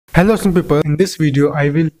Hello some people, in this video I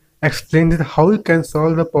will explain that how you can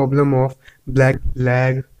solve the problem of black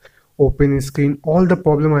lag, open screen, all the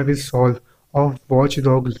problem I will solve of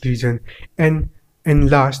Watchdog Legion, and in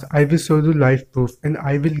last I will show you live proof and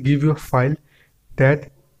I will give you a file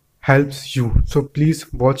that helps you. So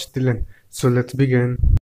please watch till end. So let's begin.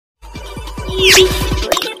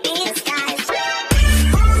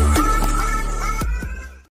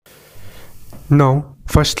 Now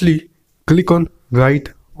firstly click on right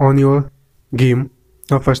on your game.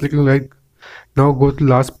 Now firstly click right. Now go to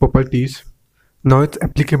last properties. Now it's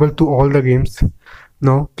applicable to all the games.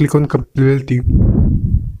 Now click on compatibility.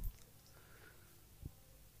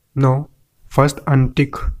 Now first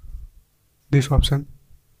untick this option.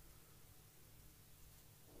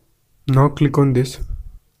 Now click on this,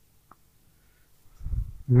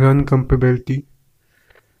 run compatibility.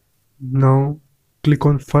 Now click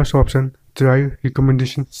on first option, try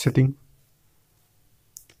recommendation setting.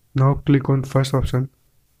 Now click on first option.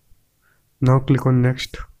 Now click on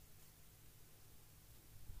next.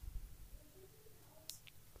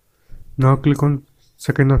 Now click on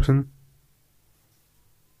second option.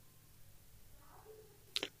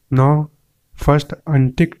 Now first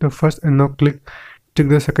untick the first and now tick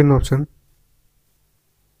the second option.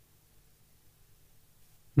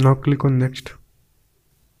 Now click on next.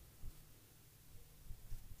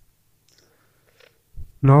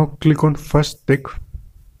 Now click on first tick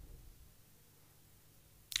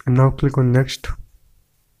and now click on next.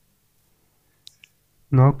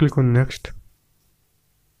 Now click on next.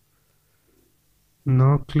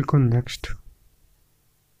 Now click on next.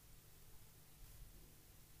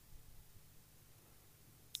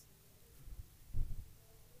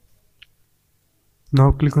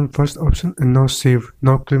 Now click on first option and now save.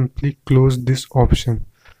 Now simply close this option.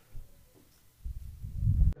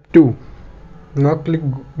 2. Now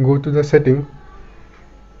go to the setting.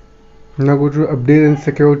 Now go to update and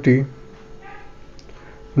security.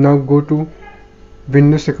 Now go to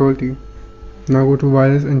Windows security. Now go to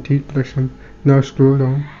virus and threat protection. Now scroll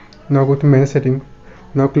down. Now go to main setting.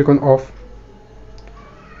 Now click on off.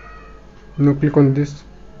 Now click on this.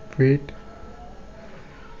 Wait.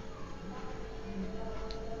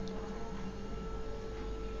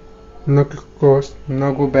 Now click close.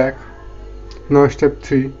 Now go back. Now step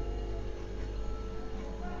 3.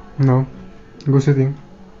 Now go setting.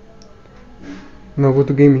 Now go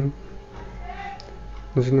to gaming.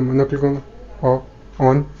 Now click on off,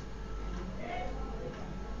 on.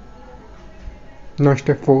 Now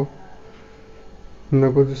step 4.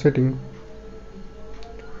 Now go to setting.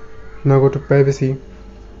 Now go to privacy.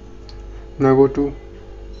 Now go to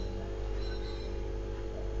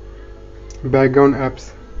background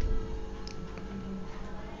apps.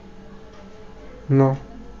 Now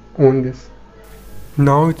on this.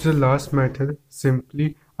 Now it's the last method.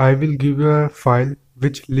 Simply I will give you a file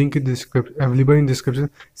which link is available in description.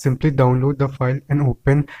 Simply download the file and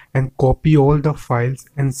open and copy all the files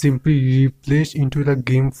and simply replace into the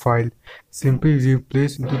game file. Simply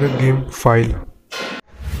replace into the game file.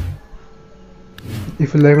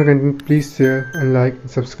 If you like my content, please share and like and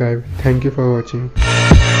subscribe. Thank you for watching.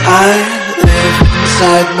 I live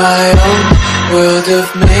inside my own world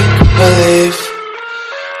of make-believe.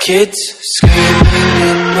 Kids screaming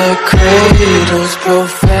in the cradles,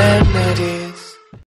 profanity.